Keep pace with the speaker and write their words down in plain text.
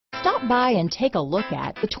Stop by and take a look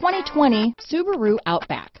at the 2020 Subaru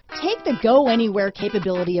Outback. Take the go-anywhere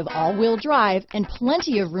capability of all-wheel drive and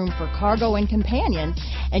plenty of room for cargo and companions,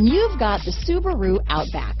 and you've got the Subaru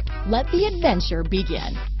Outback. Let the adventure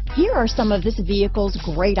begin. Here are some of this vehicle's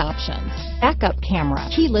great options: backup camera,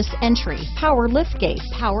 keyless entry, power liftgate,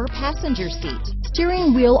 power passenger seat,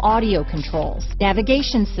 steering wheel audio controls,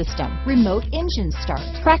 navigation system, remote engine start,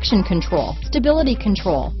 traction control, stability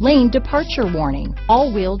control, lane departure warning,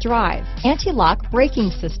 all-wheel drive, anti-lock braking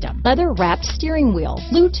system, leather-wrapped steering wheel,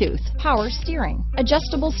 Bluetooth, power steering,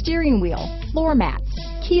 adjustable steering wheel, floor mats,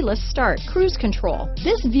 keyless start, cruise control.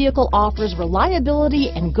 This vehicle offers reliability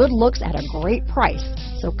and good looks at a great price.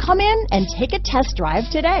 So come in and take a test drive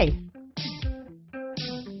today.